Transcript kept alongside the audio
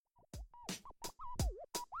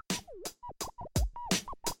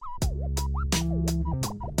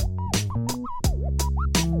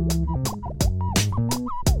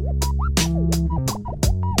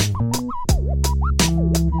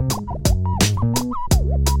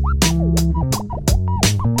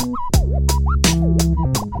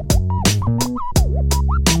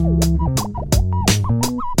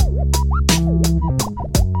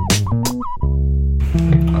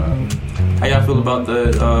How y'all feel about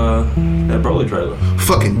that Broly trailer?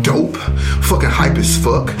 Fucking dope, fucking hype as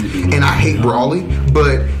fuck, and I hate Broly,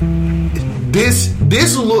 but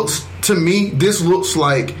this looks to me, this looks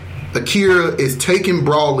like Akira is taking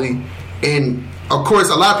Broly, and of course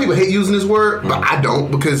a lot of people hate using this word, but I don't,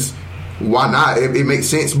 because why not? It makes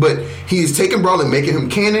sense. But he's taking Broly, making him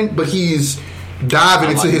canon, but he's diving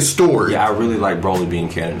into his story. Yeah, I really like Broly being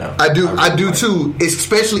canon now. I do too,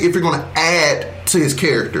 especially if you're going to add to his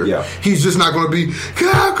character. Yeah. He's just not going to be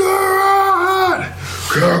Kakarot,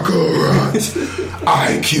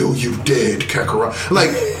 I kill you dead, Kakarot. Like,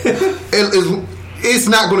 it's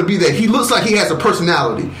not going to be that. He looks like he has a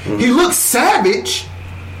personality. Mm-hmm. He looks savage,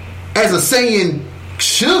 as a Saiyan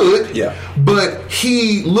should, but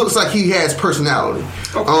he looks like he has personality.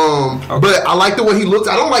 Okay. But I like the way he looks.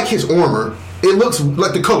 I don't like his armor. It looks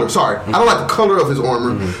like the color. Sorry, I don't like the color of his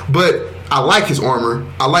armor, but I like his armor.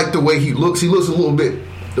 I like the way he looks. He looks a little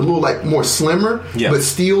like more slimmer, but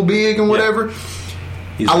still big and whatever.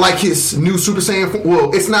 I like his new Super Saiyan.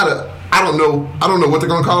 Well, it's not a. I don't know what they're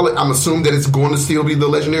going to call it. I'm assuming that it's going to still be the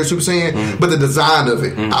legendary Super Saiyan, but the design of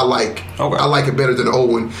it, I like. Okay. I like it better than the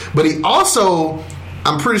old one. But he also,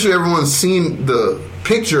 I'm pretty sure everyone's seen the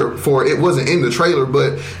picture for it. Wasn't in the trailer,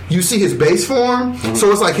 but you see his base form.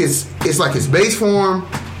 So it's like his base form,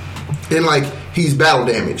 and like he's battle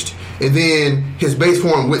damaged, and then his base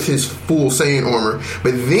form with his full Saiyan armor.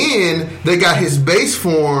 But then they got his base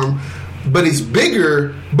form, but he's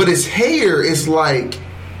bigger, but his hair is like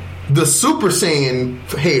the Super Saiyan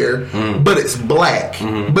hair, but it's black.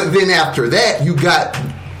 But then after that, you got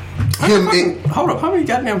him. Hold up, how many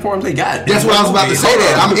goddamn forms they got? That's what I was about to say.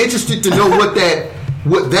 That I'm interested to know what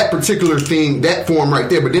that particular thing, that form right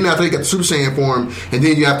there. But then after they got the Super Saiyan form, and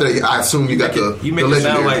then after that, I assume you got the you make it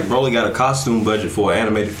sound like Broly got a costume budget for an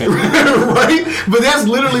animated film, right? But that's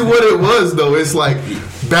literally what it was, though. It's like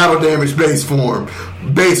battle damage base form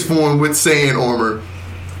with Saiyan armor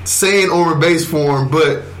base form,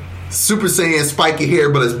 but Super Saiyan spiky hair,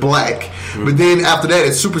 but it's black. But then after that,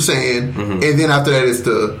 it's Super Saiyan, and then after that, it's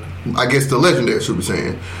the legendary Super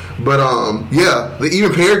Saiyan. But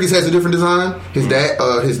even Paragus has a different design. His dad,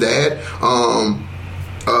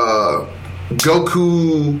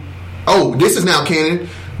 Goku. Oh, this is now canon.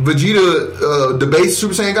 Vegeta, the base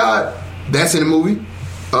Super Saiyan God, that's in the movie.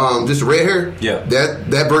 Just red hair. Yeah,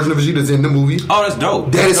 that version of Vegeta is in the movie. Oh, that's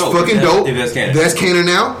dope. That's fucking dope. If that's canon. That's canon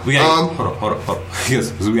now. We gotta, hold on.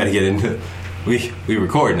 Because we got to get into. We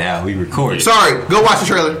record now. We record. Sorry, go watch the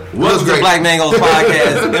trailer. Welcome to Black Mango's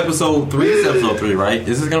podcast, episode 3. It's episode 3, right?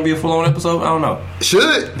 Is this going to be a full-on episode? I don't know.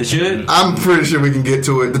 Should it? Should? I'm pretty sure we can get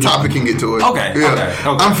to it. The topic can get to it. Okay. Yeah. Okay.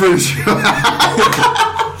 I'm pretty sure. All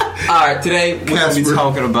right. Today we're going to be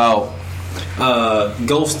talking about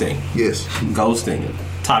ghosting. Yes. Ghosting. A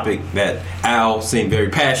topic that Al seemed very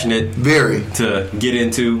passionate. To get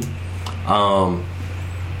into.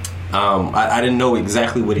 I didn't know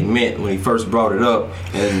exactly what he meant when he first brought it up,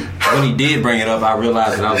 and when he did bring it up, I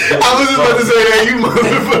realized that I was just about to say that, you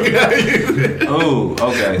motherfucker. Oh,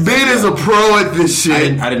 okay. Ben is a pro at this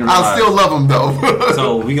shit. I didn't realize. I still love him though.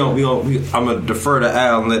 So I'm gonna defer to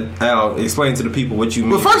Al and let Al explain to the people what you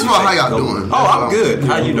mean. Well, first of all, how y'all doing? Oh, I'm good.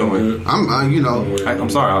 How you doing? I'm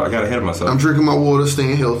sorry, I got ahead of myself. I'm drinking my water,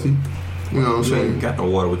 staying healthy. You know what I'm saying? Got no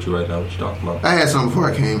water with you right now. What you talking about? I had some before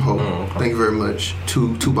I came home. Okay. Thank you very much.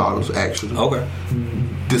 Two bottles actually. Okay.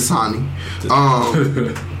 Dasani.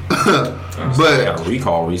 But I got a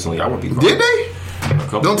recall recently. I won't be. Did they?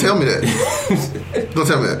 Don't tell me that. Don't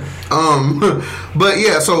tell me that. But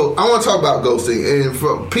yeah, so I want to talk about ghosting, and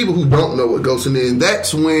for people who don't know what ghosting is,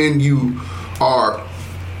 that's when you are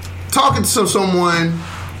talking to someone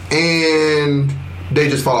and they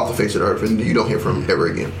just fall off the face of the earth and you don't hear from them ever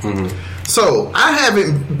again. So I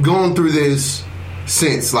haven't gone through this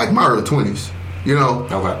since like my early 20s, you know.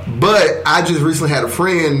 Okay. But I just recently had a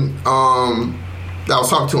friend that I was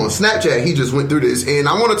talking to on Snapchat. He just went through this, and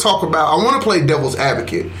I want to play devil's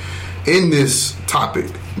advocate in this topic.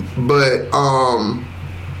 But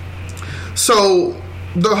so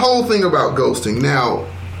the whole thing about ghosting. Now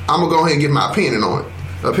I'm gonna go ahead and give my opinion on it.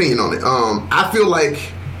 I feel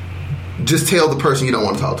like just tell the person you don't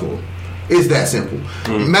want to talk to them. It's that simple.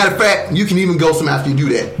 Matter of fact, you can even ghost them after you do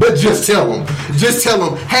that. But just tell them.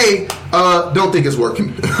 Hey, don't think it's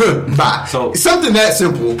working. Bye. So something that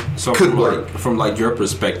simple could work. From like your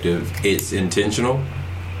perspective, it's intentional.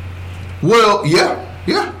 Well, yeah.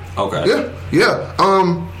 Okay.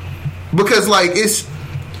 Yeah. Because like it's.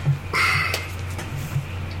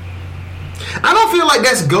 I don't feel like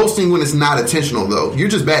that's ghosting when it's not intentional though. You're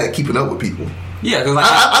just bad at keeping up with people. Yeah, because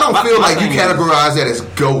I don't feel like you categorize that as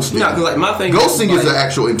ghosting. No, because like my thing, ghosting is like, an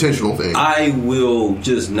actual intentional thing. I will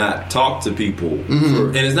just not talk to people,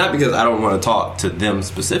 and it's not because I don't want to talk to them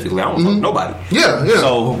specifically. I don't want to talk to nobody. Yeah.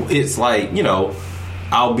 So it's like, you know,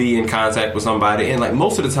 I'll be in contact with somebody, and like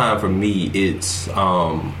most of the time for me, it's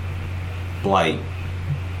like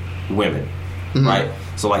women, right?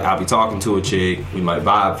 So like I'll be talking to a chick, we might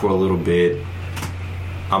vibe for a little bit.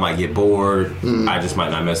 I might get bored. I just might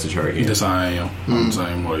not message her again. That's how I am. I'm the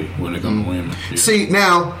same way when it comes to women. Yeah. See,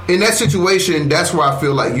 now, in that situation, that's where I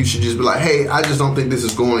feel like you should just be like, hey, I just don't think this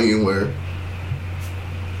is going anywhere.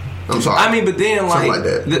 I'm sorry. I mean, but then,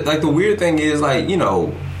 like the weird thing is, like, you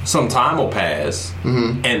know, some time will pass,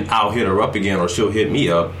 and I'll hit her up again, or she'll hit me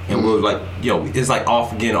up, and we'll, like, yo, it's like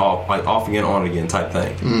off again, on again type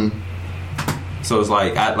thing. So it's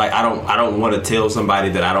like I don't want to tell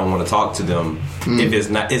somebody that I don't want to talk to them. If it's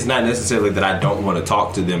not necessarily that I don't want to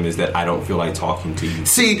talk to them, is that I don't feel like talking to you.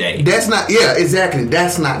 See, today. That's not. Yeah, exactly.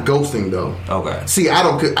 That's not ghosting though. Okay. See, I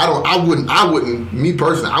wouldn't. Me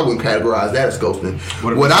personally, I wouldn't categorize that as ghosting.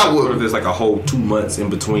 What if there's like a whole 2 months in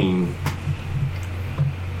between?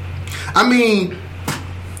 I mean,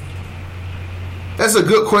 that's a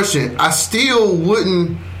good question. I still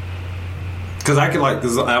wouldn't. Because I could like,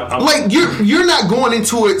 I'm like you're not going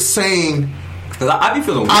into it saying. Because I be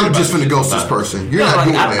feeling weird. I'm just gonna ghost this person. You're not like,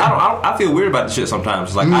 doing that. I feel weird about the shit sometimes.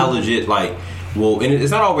 It's like I legit like. Well, and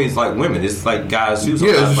it's not always like women. It's like guys too.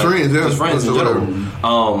 Yeah, it's like, friends. Yeah, it's friends in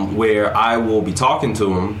general. Where I will be talking to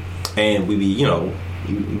them, and we be, you know,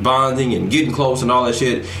 bonding and getting close and all that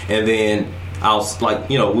shit, and then I'll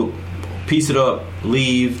like, you know, we'll piece it up,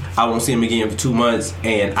 leave. I won't see him again for 2 months,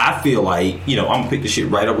 and I feel like, you know, I'm gonna pick the shit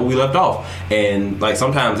right up where we left off. And like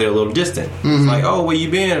sometimes they're a little distant. It's like, oh, where you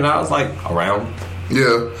been? And I was like, around.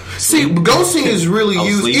 Yeah. See, ghosting is really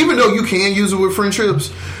used, even though you can use it with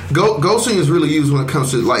friendships. Ghosting is really used when it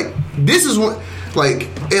comes to like, this is what, like,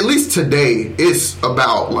 at least today, it's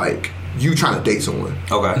about like you trying to date someone.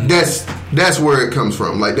 Okay. That's where it comes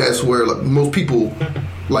from. Like, that's where like, most people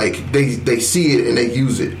like they see it and they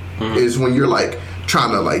use it. Is when you're like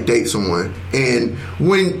trying to like date someone, and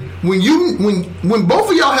when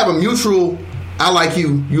both of y'all have a mutual I like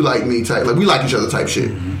you, you like me type, like we like each other type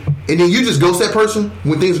shit, and then you just ghost that person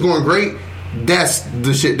when things are going great. That's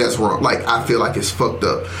the shit that's wrong. Like, I feel like it's fucked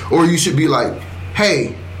up. Or you should be like,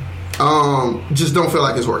 hey, just don't feel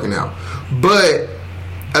like it's working out. But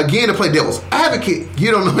again, to play devil's advocate,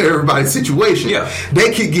 you don't know everybody's situation. Yeah.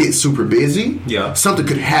 They could get super busy. Yeah. Something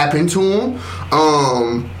could happen to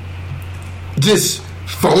them. Just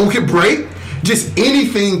phone could break. Just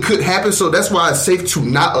anything could happen. So that's why it's safe to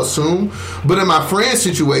not assume. But in my friend's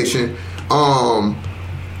situation,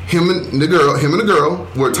 him and the girl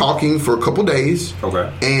were talking for a couple days.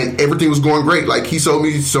 Okay. And everything was going great. Like, he showed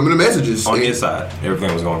me some of the messages. On his side,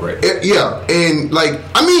 everything was going great. Yeah. And, like,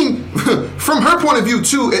 I mean, from her point of view,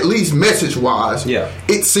 too, at least message-wise, yeah,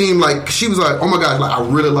 it seemed like she was like, oh, my God, like, I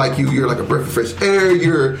really like you. You're like a breath of fresh air.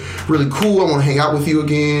 You're really cool. I want to hang out with you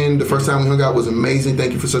again. The first time we hung out was amazing.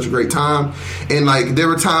 Thank you for such a great time. And, like, there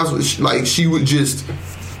were times where she would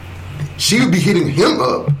be hitting him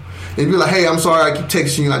up. And be like, hey, I'm sorry, I keep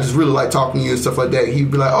texting you. I just really like talking to you and stuff like that. He'd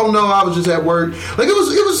be like, oh no, I was just at work. Like, it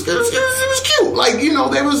was cute. Like, you know,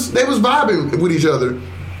 they was vibing with each other.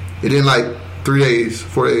 And then like 3 days,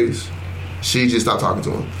 4 days, she just stopped talking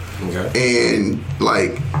to him. Okay. And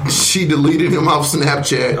like, she deleted him off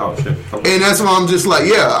Snapchat. Oh shit. Okay. And that's why I'm just like,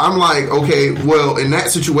 yeah, I'm like, okay, well, in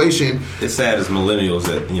that situation, it's sad as millennials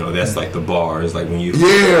that, you know, that's like the bar. It's like when you,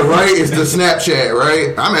 yeah, right, it's the Snapchat,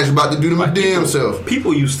 right? I'm actually about to do to my damn self.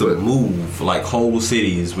 People used to move like whole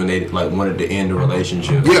cities when they like wanted to end a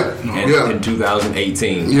relationship. Yeah. In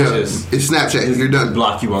 2018. Yeah. It's Snapchat. You're done.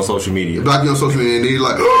 Block you on social media. Block you on social media, and they're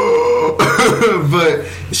like, oh. But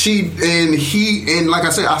she and he, and like I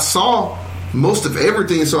said, I saw most of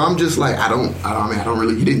everything, so I'm just like, I don't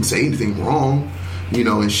really, you didn't say anything wrong, you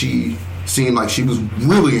know. And she seemed like she was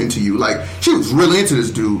really into you, like she was really into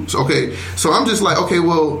this dude. So, okay, so I'm just like, okay,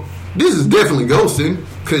 well, this is definitely ghosting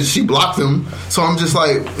because she blocked him. So I'm just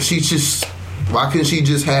like, why couldn't she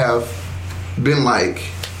just have been like,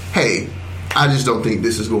 hey, I just don't think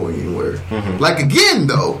this is going anywhere. Like, again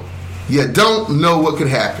though, you don't know what could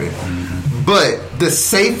happen. But the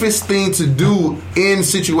safest thing to do in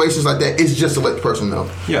situations like that is just to let the person know.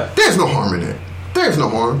 Yeah. There's no harm in that. There's no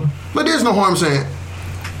harm. But there's no harm saying,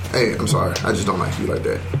 hey, I'm sorry, I just don't like you like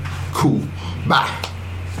that. Cool. Bye.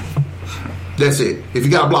 That's it. If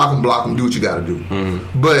you gotta block them, do what you gotta do.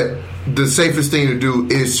 Mm-hmm. But the safest thing to do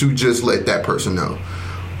is to just let that person know.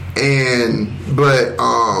 And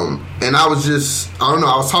I was just, I don't know,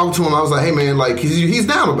 I was talking to him, I was like, hey man, like, he's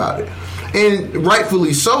down about it. And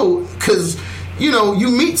rightfully so, because, you know, you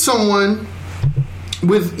meet someone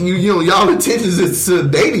with, you know, y'all intentions is to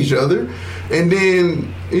date each other, and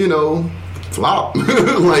then, you know, flop.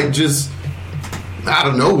 Like, just out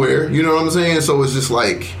of nowhere, you know what I'm saying? So it's just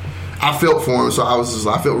like, I felt for him, so I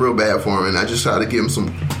felt real bad for him, and I just tried to give him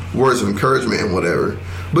some words of encouragement and whatever.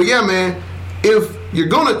 But yeah, man, if you're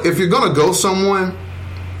gonna ghost someone,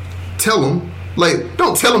 tell them. Like,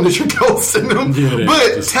 don't tell them that you're ghosting them,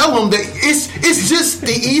 but tell them that it's just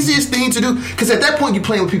the easiest thing to do, because at that point you're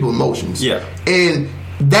playing with people's emotions. Yeah, and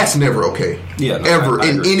that's never okay. Yeah, no, ever I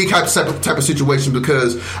in agree. any type of situation,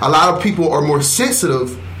 because a lot of people are more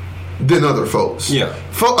sensitive than other folks. Yeah,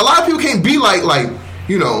 a lot of people can't be like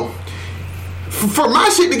you know. For my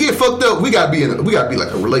shit to get fucked up, we gotta be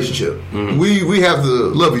like a relationship. Mm-hmm. We have to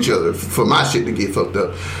love each other for my shit to get fucked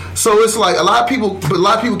up. So it's like a lot of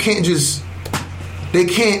people can't just, they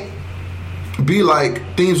can't be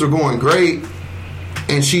like, things are going great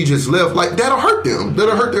and she just left. Like, that'll hurt them.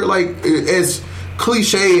 That'll hurt their, like, as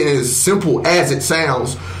cliche and as simple as it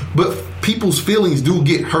sounds, but people's feelings do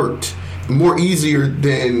get hurt more easy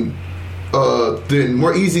than other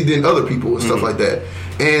people and stuff like that.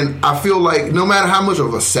 And I feel like no matter how much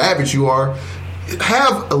of a savage you are,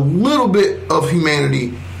 have a little bit of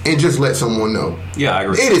humanity and just let someone know. Yeah, I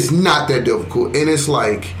agree. It is not that difficult. And it's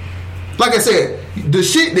like I said, the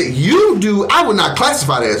shit that you do, I would not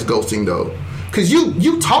classify that as ghosting, though. Because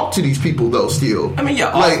you talk to these people, though, still. I mean,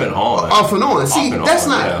 yeah, like, off and on. Off and on. See, that's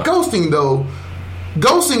not ghosting, though.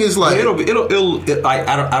 Ghosting is like, it'll like,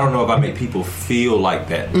 I don't know if I make people feel like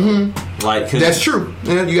that. Mm-hmm. Like, cause, that's true.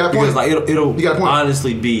 Yeah, you got a point. Because like it'll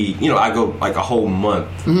honestly be, you know, I go like a whole month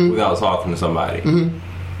without talking to somebody,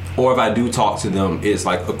 or if I do talk to them, it's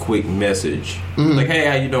like a quick message, like, hey,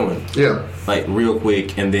 how you doing? Yeah, like real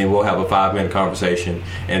quick, and then we'll have a 5-minute conversation,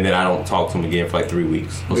 and then I don't talk to them again for like 3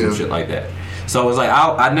 weeks or some shit like that. So it's like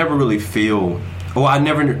I never really feel, or I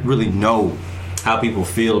never really know how people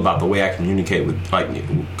feel about the way I communicate with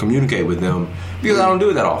them, because I don't do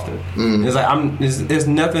it that often. It's like there's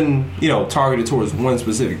nothing, you know, targeted towards one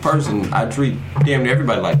specific person. I treat damn near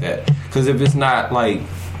everybody like that, because if it's not like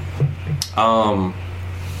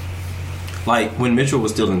when Mitchell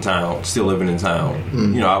was still living in town,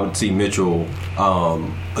 you know, I would see Mitchell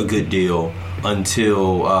a good deal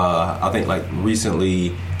until I think like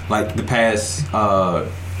recently, like the past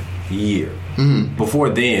year. Before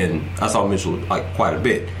then, I saw Mitchell like quite a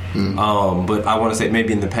bit, but I want to say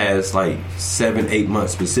maybe in the past like 7-8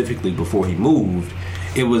 months specifically before he moved,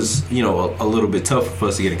 it was, you know, a little bit tough for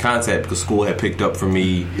us to get in contact because school had picked up for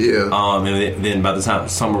me. And then by the time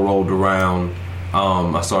summer rolled around,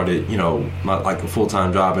 I started, you know, like a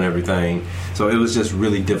full-time job and everything, so it was just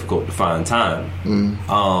really difficult to find time.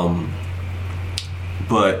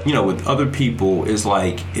 But you know, with other people, it's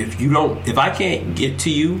like if I can't get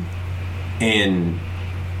to you in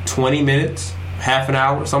 20 minutes, half an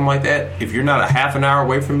hour, something like that, if you're not a half an hour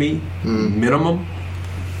away from me, minimum,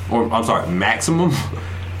 or I'm sorry, maximum,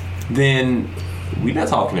 then we're not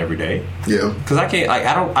talking every day. Yeah, because I can't, like,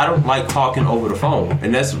 I don't like talking over the phone,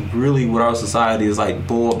 and that's really what our society is like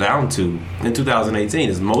boiled down to in 2018.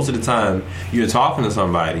 Is most of the time you're talking to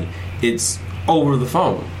somebody, it's over the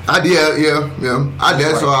phone. That's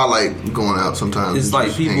why I like going out sometimes. It's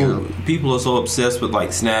like people are so obsessed with like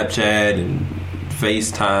Snapchat and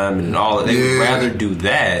FaceTime and all that. They would rather do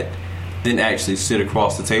that than actually sit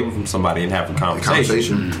across the table from somebody and have a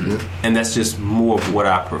conversation. And that's just more of what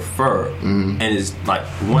I prefer. And it's like,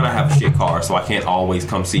 one, I have a shit car, so I can't always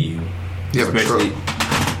come see you. You have a truck.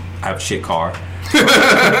 I have a shit car.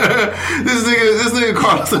 This nigga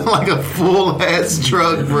car sound like a full ass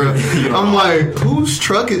truck, bro. I'm like, whose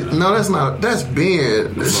truck is? No, that's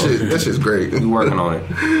Ben. That shit's great. You working on it?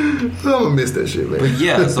 I'm gonna miss that shit, man. But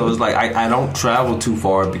yeah, so it's like I don't travel too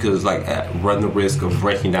far because like I run the risk of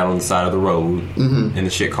breaking down on the side of the road in the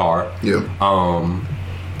shit car. Yeah.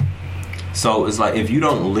 So it's like if you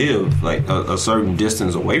don't live like a certain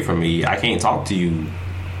distance away from me, I can't talk to you.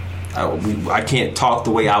 I can't talk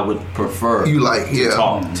the way I would prefer to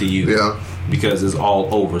talk to you, because it's all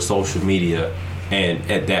over social media, and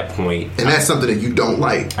at that point, and that's something that you don't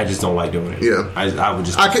like. I just don't like doing it. Yeah, I would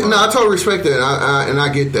just. I totally respect that, and I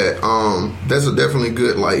get that. That's a definitely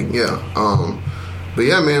good, But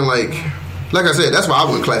yeah, man, like I said, that's why I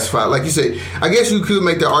wouldn't classify it. Like you said, I guess you could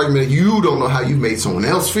make the argument that you don't know how you made someone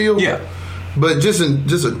else feel. Yeah. But just a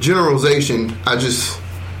generalization,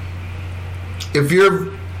 if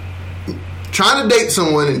you're trying to date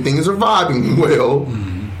someone and things are vibing well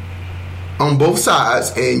on both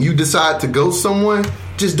sides, and you decide to ghost someone,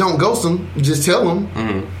 just don't ghost them. Just tell them,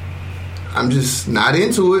 I'm just not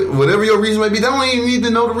into it. Whatever your reason may be, they don't even need to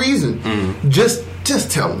know the reason. Just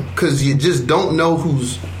tell them, because you just don't know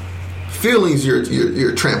whose feelings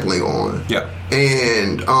you're trampling on. Yeah.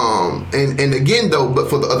 And again though, but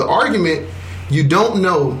for the other argument, you don't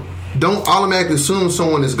automatically assume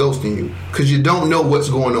someone is ghosting you, because you don't know what's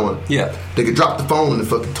going on. Yeah. They could drop the phone in the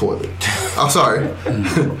fucking toilet. I'm sorry.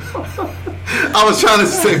 I was trying to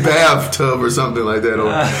say bathtub or something like that,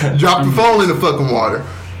 or drop the phone in the fucking water.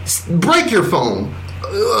 Break your phone.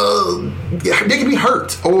 They can be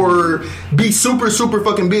hurt or be super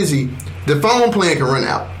fucking busy. The phone plan can run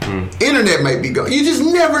out. Internet might be gone. You just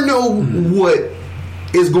never know what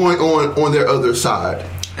is going on their other side.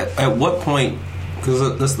 At what point,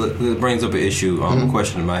 because this brings up an issue, a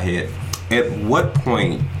question in my head. At what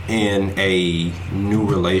point in a new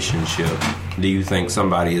relationship do you think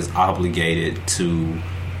somebody is obligated to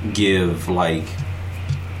give like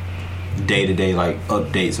day-to-day like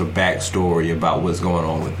updates or backstory about what's going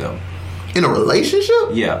on with them? In a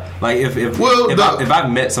relationship? Yeah, like if I've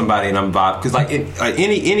met somebody and I'm vibing, because like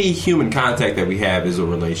any human contact that we have is a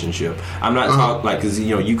relationship. I'm not talking like, because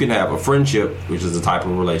you can have a friendship, which is a type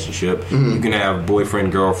of relationship. You can have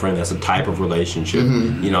boyfriend girlfriend, that's a type of relationship.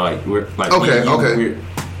 Like we're like okay.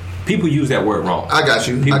 People use that word wrong. I got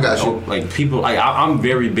you. Like people, like I'm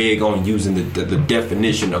very big on using the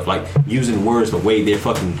definition of like using words the way they're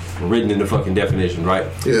fucking written in the fucking definition, right?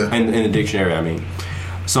 Yeah. And in the dictionary, I mean.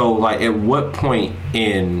 So, like, at what point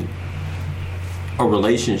in a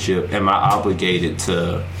relationship am I obligated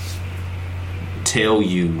to tell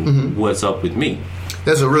you what's up with me?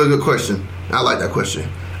 That's a really good question. I like that question.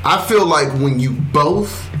 I feel like when you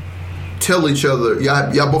both tell each other,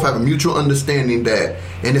 y'all both have a mutual understanding that,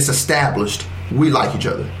 and it's established, we like each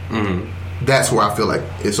other. That's where I feel like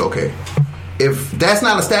it's okay. If that's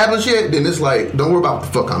not established yet, then it's like, don't worry about what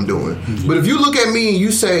the fuck I'm doing. But if you look at me and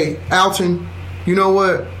you say, Alton, you know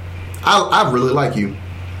what? I really like you,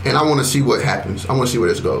 and I want to see what happens. I want to see where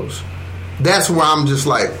this goes. That's where I'm just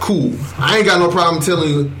like, cool. I ain't got no problem telling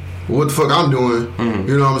you what the fuck I'm doing.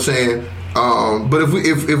 You know what I'm saying? But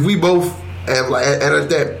if we both have like at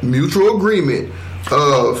that mutual agreement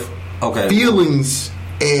of feelings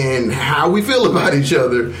and how we feel about each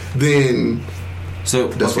other, then. So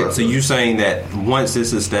you're saying that once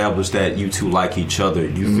it's established that you two like each other,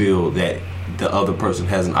 you feel that the other person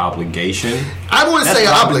has an obligation? I wouldn't say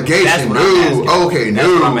obligation. No. Okay, no.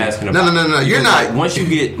 That's what I'm asking about. No. You're not. Like, once you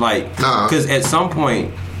get like, because at some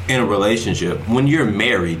point in a relationship, when you're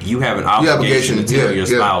married, you have an obligation to tell your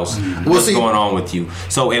spouse what's going on with you.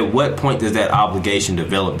 So at what point does that obligation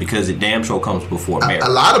develop? Because it damn sure comes before marriage. A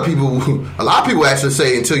lot of people actually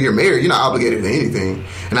say until you're married, you're not obligated to anything.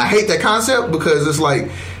 And I hate that concept, because it's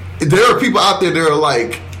like there are people out there that are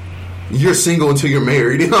like, you're single until you're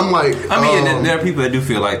married. And I'm like, I mean, there are people that do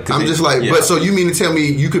feel like, I'm just like, but so you mean to tell me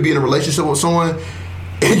you could be in a relationship with someone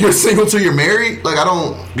and you're single until you're married? Like, I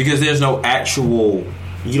don't, because there's no actual,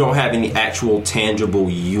 you don't have any actual tangible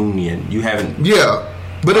union. You haven't. Yeah,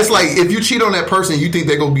 but it's like, if you cheat on that person, you think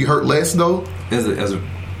they're gonna be hurt less though?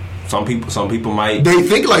 Some people might. They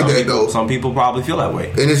think like that though. Some people probably feel that way,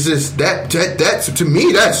 and it's just that to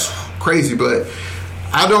me that's crazy. But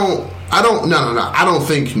I don't. No. I don't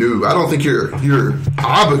think you're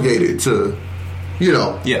obligated to,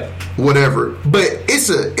 whatever. But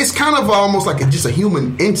it's kind of almost like just a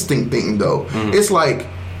human instinct thing, though. It's like,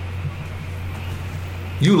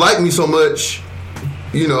 you like me so much,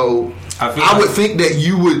 I would think that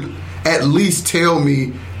you would at least tell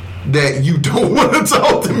me that you don't want to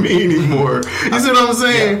talk to me anymore. You see what I'm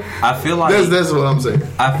saying? Yeah, I feel like that's what I'm saying.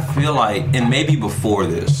 I feel like, and maybe before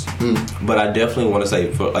this, but I definitely want to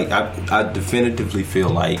say, I definitively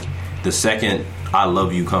feel like the second I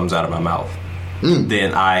love you comes out of my mouth,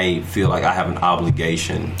 then I feel like I have an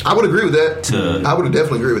obligation. I would agree with that. I would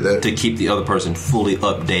definitely agree with that. To keep the other person fully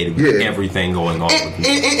updated with everything going on with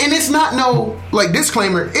me. And it's not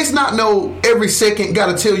disclaimer, it's not every second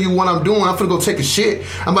gotta tell you what I'm doing. I'm finna go take a shit.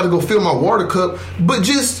 I'm about to go fill my water cup. But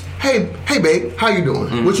just, hey babe, how you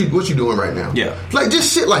doing? What you doing right now? Yeah. Like,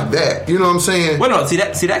 just shit like that. You know what I'm saying? Well, no, see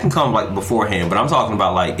that can come like beforehand, but I'm talking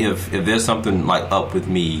about like if there's something like up with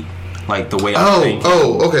me, like the way I think.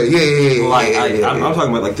 Okay, yeah. Like yeah. I'm talking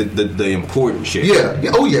about like the important shit.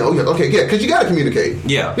 Yeah. Oh yeah. Okay. Yeah. Because you gotta communicate.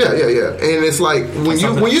 Yeah. And it's like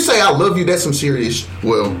when you say I love you, that's some serious.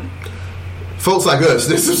 Well, folks like us,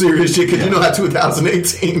 there's some serious shit because you know how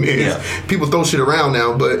 2018 is. Yeah. People throw shit around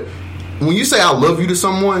now, but when you say I love you to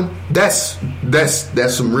someone, that's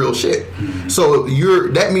some real shit. So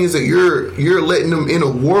that means that you're letting them in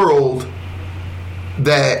a world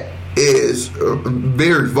that is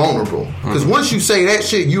very vulnerable. Because once you say that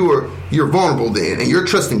shit, you're vulnerable then, and you're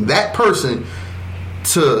trusting that person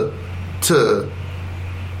to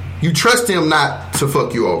you trust him not to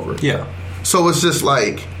fuck you over. Yeah. So it's just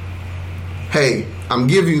like, hey, I'm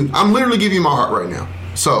literally giving you my heart right now.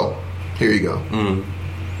 So here you go.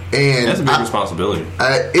 And that's a big responsibility.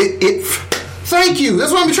 Thank you.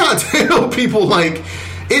 That's what I'm trying to tell people. Like,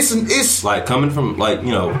 it's like coming from like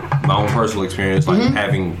my own personal experience, like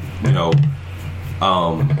having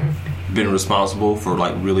been responsible for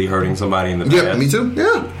like really hurting somebody in the past. Yeah, me too.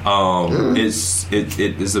 Yeah.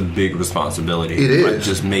 It's a big responsibility. It is. Like,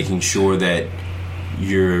 just making sure that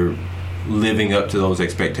you're living up to those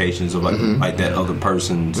expectations of like that other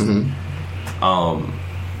person's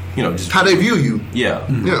just how they view you. Yeah.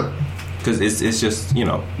 Yeah. Because it's just, you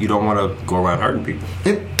don't want to go around hurting people.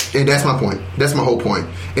 And that's my point. That's my whole point.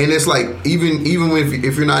 And it's like, even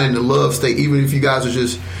if you're not in the love state, even if you guys are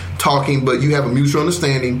just talking, but you have a mutual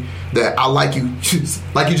understanding that I like you,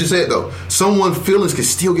 like you just said though, someone's feelings can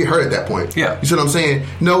still get hurt at that point. Yeah. You see what I'm saying?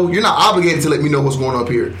 No, you're not obligated to let me know what's going on up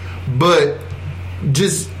here. But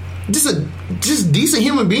just decent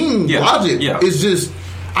human being logic is just,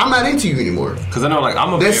 I'm not into you anymore. Because I know, like,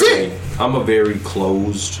 I'm a very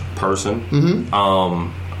closed person.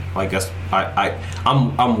 I guess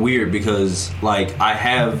I'm weird because like I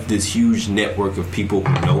have this huge network of people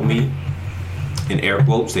who know me. In air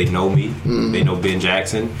quotes, they know me. They know Ben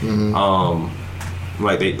Jackson.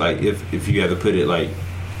 If you had to put it like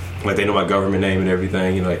they know my government name and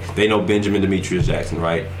everything. Like they know Benjamin Demetrius Jackson,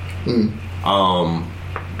 right?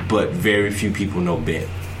 But very few people know Ben.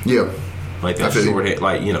 Yeah. Like that short head,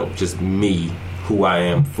 like, just me, who I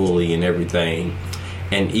am fully and everything.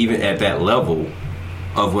 And even at that level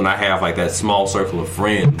of when I have like that small circle of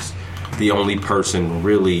friends, the only person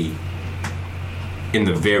really in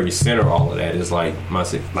the very center of all of that is like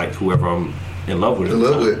whoever I'm in love with.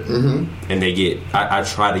 And they get, I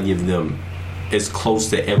try to give them as close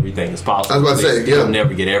to everything as possible. I was about to say, they'll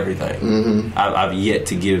never get everything. I've yet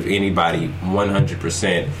to give anybody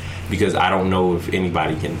 100%. Because I don't know if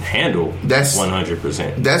anybody can handle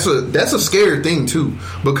 100%. That's a scary thing too.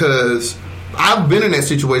 Because I've been in that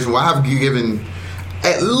situation where I've given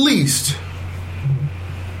at least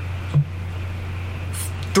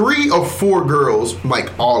 3 or 4 girls like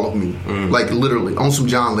all of me, like literally on some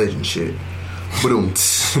John Legend shit. Boom.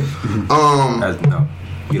 No.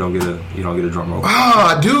 You don't get a drum roll.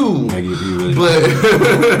 I do. Really but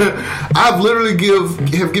I've literally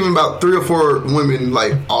have given about 3 or 4 women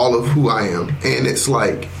like all of who I am, and it's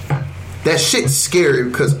like that shit's scary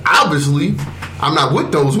because obviously I'm not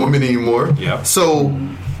with those women anymore. Yeah. So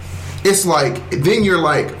it's like then you're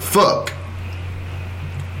like, fuck.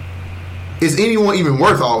 Is anyone even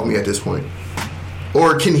worth all of me at this point?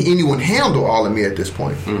 Or can anyone handle all of me at this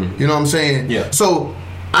point? You know what I'm saying? Yeah. So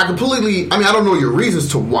I completely. I mean, I don't know your reasons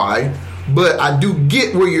to why, but I do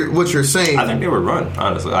get what you're saying. I think they were run.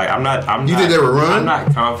 Honestly, like, You think they were run? I'm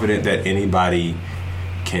not confident that anybody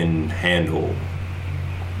can handle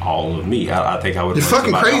all of me. I think I would. You're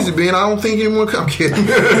fucking crazy, Ben. I don't think anyone. I'm kidding.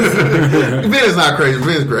 Ben is not crazy.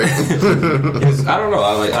 Ben's great. I don't know.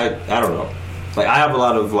 I don't know. Like I have a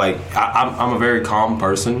lot of like. I'm a very calm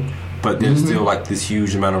person, but there's still like this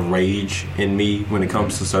huge amount of rage in me when it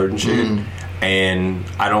comes to certain shit. And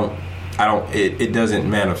I don't. It doesn't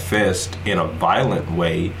manifest in a violent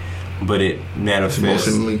way, but it manifests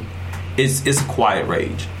emotionally. It's a quiet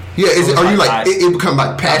rage. Yeah, are you like it become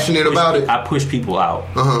like passionate about it? I push people out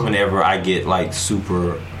whenever I get like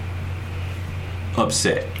super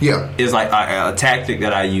upset. Yeah, it's like a tactic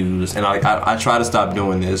that I use, and I try to stop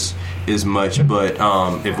doing this as much. But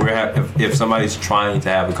if somebody's trying to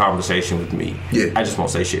have a conversation with me, I just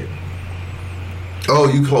won't say shit. Oh,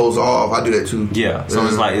 you close off. I do that too. Yeah. So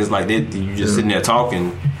it's like you just sitting there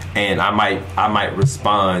talking, and I might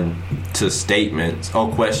respond to statements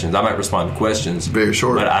or questions. I might respond to questions. Very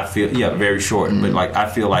short. But I feel very short. But like I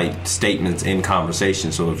feel like statements in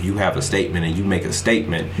conversation. So if you have a statement and you make a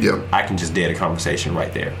statement, I can just dead a conversation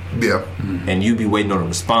right there. Yeah. And you be waiting on a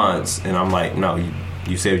response, and I'm like, no,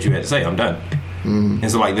 you said what you had to say. I'm done. And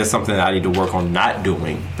so like that's something that I need to work on not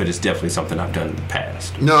doing, but it's definitely something I've done in the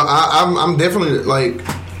past. No, I'm definitely like,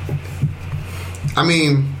 I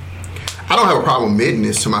mean, I don't have a problem admitting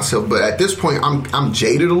this to myself, but at this point, I'm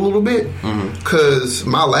jaded a little bit because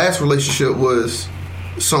my last relationship was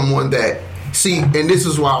someone that and this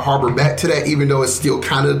is why I harbor back to that, even though it's still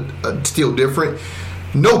kind of still different.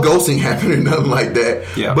 No ghosting happened or nothing like that.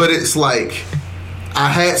 Yeah. But it's like I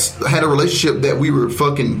had a relationship that we were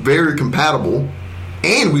fucking very compatible,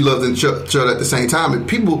 and we loved each other at the same time. And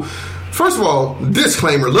people, first of all,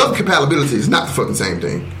 disclaimer: love and compatibility is not the fucking same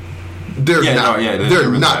thing. They're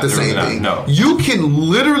not the same thing. No. You can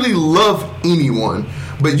literally love anyone,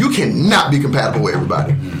 but you cannot be compatible with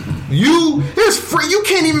everybody. You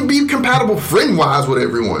can't even be compatible friend wise with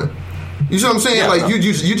everyone. You see what I'm saying? Yeah, like no.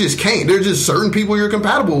 you just can't. There's just certain people you're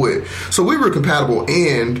compatible with. So we were compatible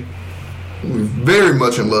and very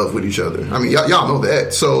much in love with each other. I mean, y'all know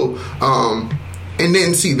that. So and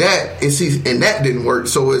then and that didn't work.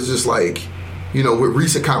 So it's just like, you know, with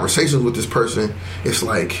recent conversations with this person, it's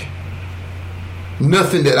like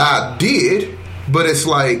nothing that I did, but it's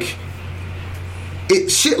like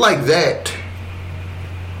shit like that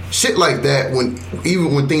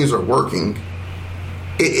when things are working,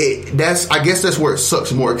 I guess that's where it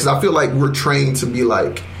sucks more, because I feel like we're trained to be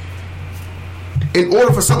like, in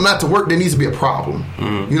order for something not to work, there needs to be a problem.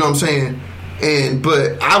 You know what I'm saying?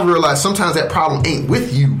 But I realize sometimes that problem ain't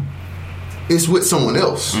with you. It's with someone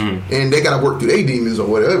else. And they got to work through their demons or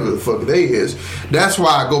whatever the fuck they is. That's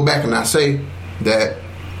why I go back and I say that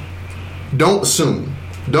don't assume.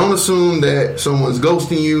 Don't assume that someone's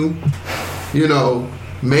ghosting you. You know,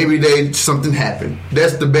 maybe something happened.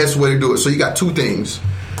 That's the best way to do it. So you got two things.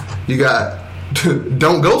 You got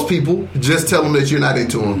don't ghost people. Just tell them that you're not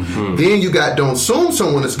into them. Then you got don't assume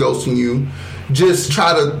someone is ghosting you. Just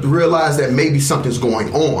try to realize that maybe something's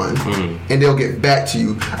going on, and they'll get back to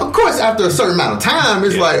you. Of course, after a certain amount of time,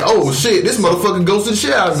 it's like, oh shit, this motherfucker ghosted the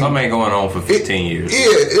shit out of me. Something ain't going on for 15 years. Yeah,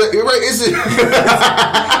 right. It's been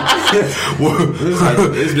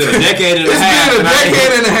a decade and a half. It's been a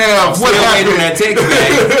decade and a half. I'm still waiting on that text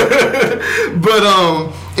back. But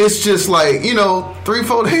it's just like, you know,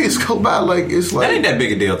 3-4 days go by, like it's like that ain't that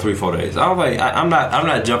big a deal. 3-4 days. I was like, I'm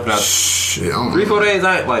not jumping out. Shit, 3-4 days.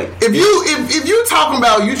 I ain't like if you talking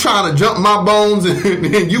about you trying to jump my bones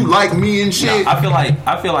and you like me and shit. No, I feel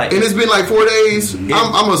like, and it's been like 4 days.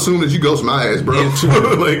 I'm assuming that you ghost my ass, bro.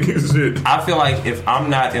 Like shit. I feel like if I'm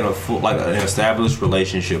not in an established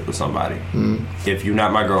relationship with somebody, if you're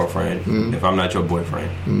not my girlfriend, if I'm not your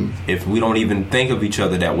boyfriend, if we don't even think of each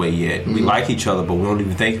other that way yet, we like each other, but we don't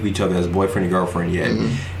even think of each other as boyfriend and girlfriend yet.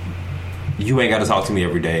 You ain't got to talk to me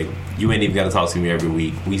every day. You ain't even got to talk to me every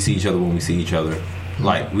week. We see each other when we see each other.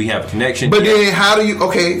 Like, we have a connection. But then how do you...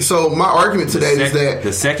 Okay, so my argument today is that...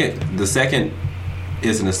 The second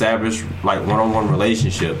is an established, like, one-on-one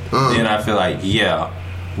relationship. Then I feel like, yeah,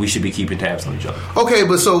 we should be keeping tabs on each other. Okay,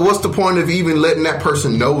 but so what's the point of even letting that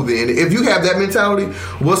person know then? If you have that mentality,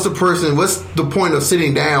 what's the point of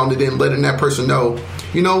sitting down and then letting that person know,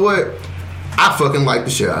 you know what? I fucking like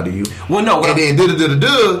the shit out of you. Well, no. And then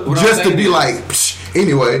just to be like, psh,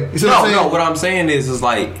 anyway. You see what I'm saying? No, what I'm saying is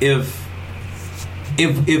like, if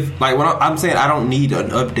like what I'm saying, I don't need an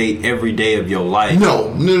update every day of your life.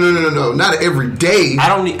 No, not every day. I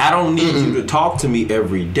don't need you to talk to me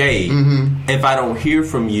every day. If I don't hear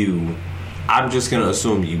from you, I'm just gonna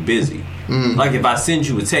assume you busy. Like if I send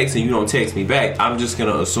you a text and you don't text me back, I'm just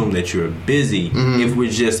gonna assume that you're busy. If we're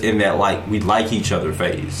just in that like we like each other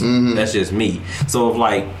phase. That's just me. So if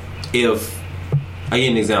I give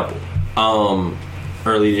an example,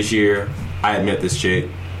 early this year I had met this chick.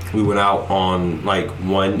 We went out on like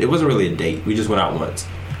it wasn't really a date. We just went out once.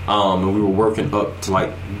 And we were working up to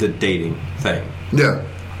like the dating thing. Yeah.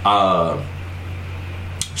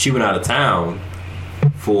 She went out of town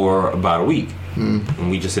for about a week. And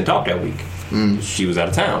we just didn't talk that week. She was out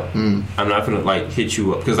of town. I'm not gonna like hit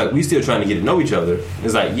you up because like we still trying to get to know each other.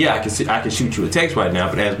 It's like, yeah, I can shoot you a text right now,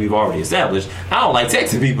 but as we've already established, I don't like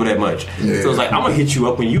texting people that much. So it's like I'm gonna hit you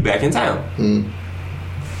up when you back in town.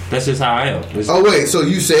 That's just how I am. Oh wait, so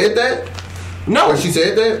you said that? No, or she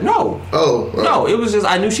said that? No. Oh no, it was just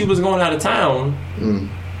I knew she was going out of town, and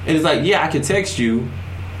it's like, yeah, I could text you,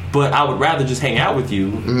 but I would rather just hang out with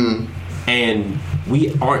you, and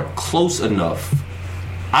we aren't close enough.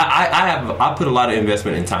 I put a lot of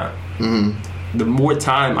investment in time. The more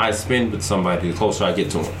time I spend with somebody, the closer I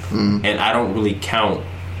get to them, and I don't really count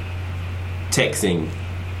texting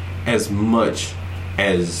as much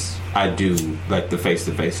as I do like the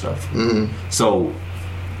face-to-face stuff. So,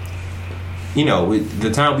 you know,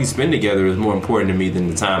 the time we spend together is more important to me than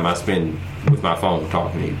the time I spend with my phone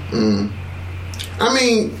talking to you. I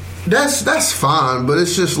mean, that's fine, but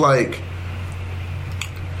it's just like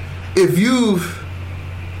if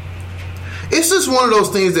it's just one of those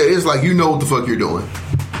things that it's like you know what the fuck you're doing.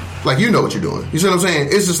 Like you know what you're doing. You see what I'm saying?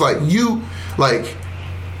 It's just like you like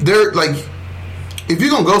they're like if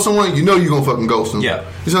you're gonna ghost someone, you know you're gonna fucking ghost them. Yeah.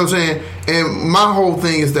 You see what I'm saying? And my whole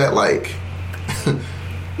thing is that like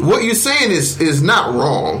what you're saying is not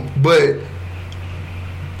wrong, but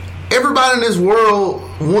everybody in this world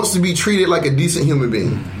wants to be treated like a decent human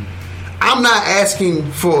being. I'm not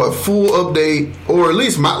asking for a full update, or at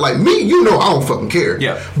least me. You know, I don't fucking care.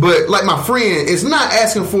 Yeah. But like my friend is not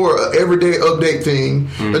asking for an everyday update thing.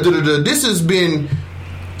 This has been,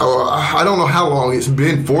 I don't know how long it's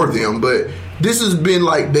been for them, but this has been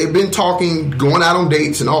like they've been talking, going out on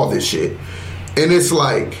dates and all this shit, and it's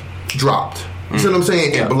like dropped. You see what I'm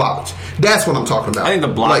saying? And blocked. That's what I'm talking about. I think the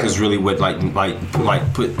block is really what like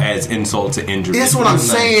put as insult to injury. That's what I'm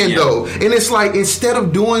saying though. And it's like instead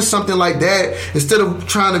of doing something like that, instead of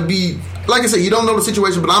trying to be like I said, you don't know the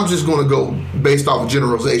situation, but I'm just going to go based off of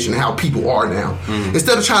generalization how people are now.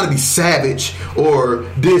 Instead of trying to be savage or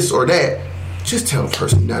this or that, just tell the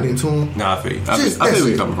person you're not into them. Nah, I feel you. I feel where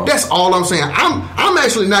you're coming from. That's all I'm saying. I'm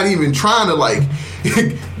actually not even trying to like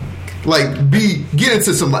get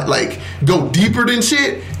into some like go deeper than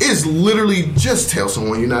shit. It's literally just tell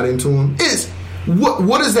someone you're not into them. It's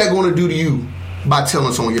what is that going to do to you by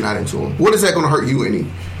telling someone you're not into them? What is that going to hurt you any?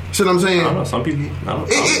 See what I'm saying? I don't know. Some people.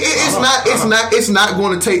 It's not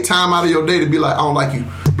going to take time out of your day to be like, I don't like you.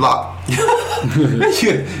 Block.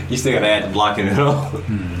 You still gotta add blocking it up.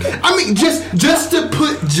 I mean, just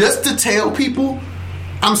to tell people,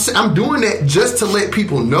 I'm doing that just to let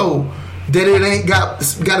people know that it ain't got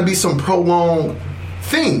to be some prolonged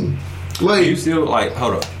thing. Like, do you still like?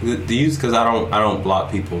 Hold up. Do you? Because I don't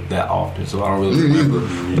block people that often, so I don't really remember.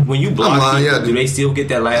 When you block people, do they still get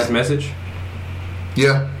that last message?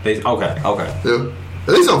 Yeah. Okay. Yeah.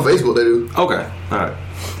 At least on Facebook they do. Okay. All right.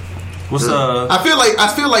 What's I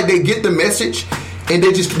feel like they get the message and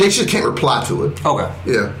they just can't reply to it. Okay.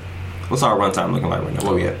 Yeah. What's our runtime looking like right now?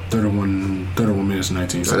 What we at? 31 minutes,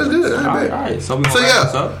 19 seconds. That's good. All right. So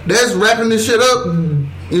yeah, that's wrapping this shit up.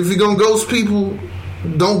 If you're gonna ghost people,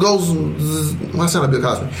 don't ghost. Why sound like Bill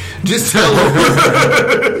Cosby? Just tell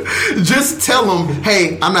them. Just tell them,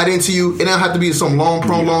 hey, I'm not into you. It don't have to be some long,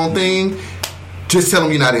 prolonged thing. Just tell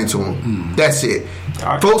them you're not into them. That's it.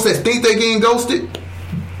 Right. Folks that think they're getting ghosted,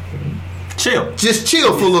 chill. Just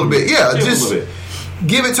chill for a little bit. Yeah, just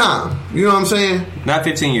give it time. You know what I'm saying? Not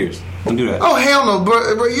 15 years. Don't do that. Oh hell no,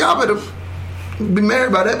 bro! Y'all better be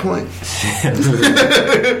married by that point.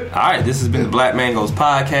 All right, this has been the Black Mangoes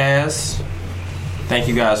Podcast. Thank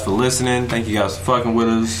you guys for listening. Thank you guys for fucking with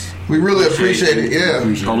us. We really appreciate it. Yeah.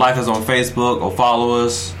 Go like us on Facebook or follow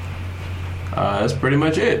us. That's pretty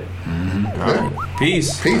much it. All right.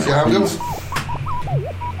 Peace. Y'all. Have a good one.